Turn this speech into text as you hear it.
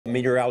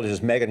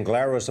Meteorologist Megan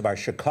Glaros of our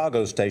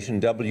Chicago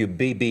station,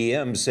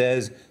 WBBM,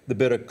 says the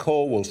bitter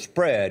cold will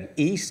spread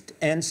east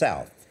and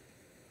south.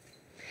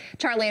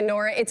 Charlie and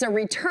Nora, it's a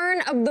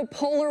return of the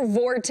polar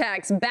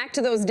vortex, back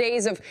to those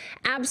days of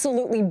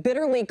absolutely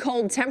bitterly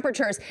cold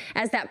temperatures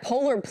as that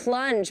polar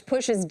plunge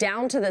pushes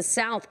down to the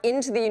south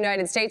into the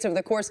United States over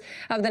the course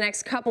of the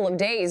next couple of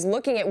days.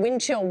 Looking at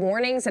wind chill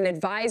warnings and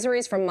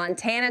advisories from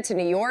Montana to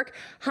New York,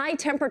 high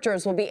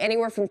temperatures will be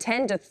anywhere from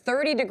 10 to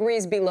 30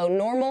 degrees below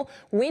normal.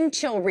 Wind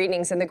chill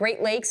readings in the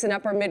Great Lakes and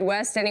upper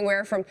Midwest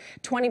anywhere from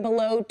 20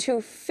 below to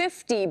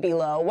 50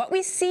 below. What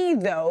we see,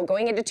 though,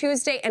 going into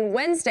Tuesday and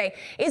Wednesday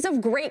is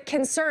of great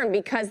concern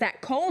because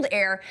that cold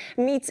air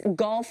meets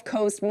Gulf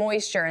Coast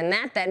moisture, and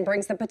that then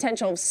brings the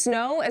potential of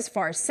snow as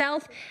far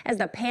south as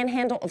the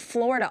panhandle of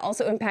Florida,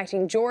 also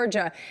impacting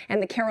Georgia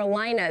and the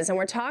Carolinas. And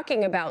we're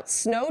talking about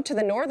snow to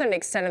the northern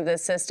extent of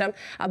this system,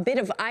 a bit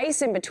of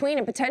ice in between,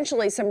 and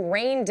potentially some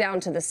rain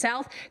down to the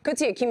south. Could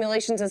see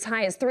accumulations as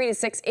high as 3 to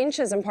 6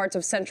 inches in parts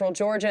of central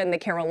Georgia and the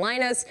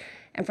Carolinas.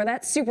 And for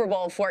that Super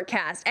Bowl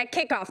forecast, at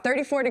kickoff,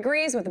 34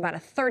 degrees with about a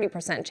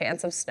 30%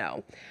 chance of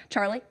snow.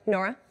 Charlie,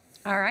 Nora?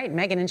 All right,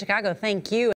 Megan in Chicago, thank you.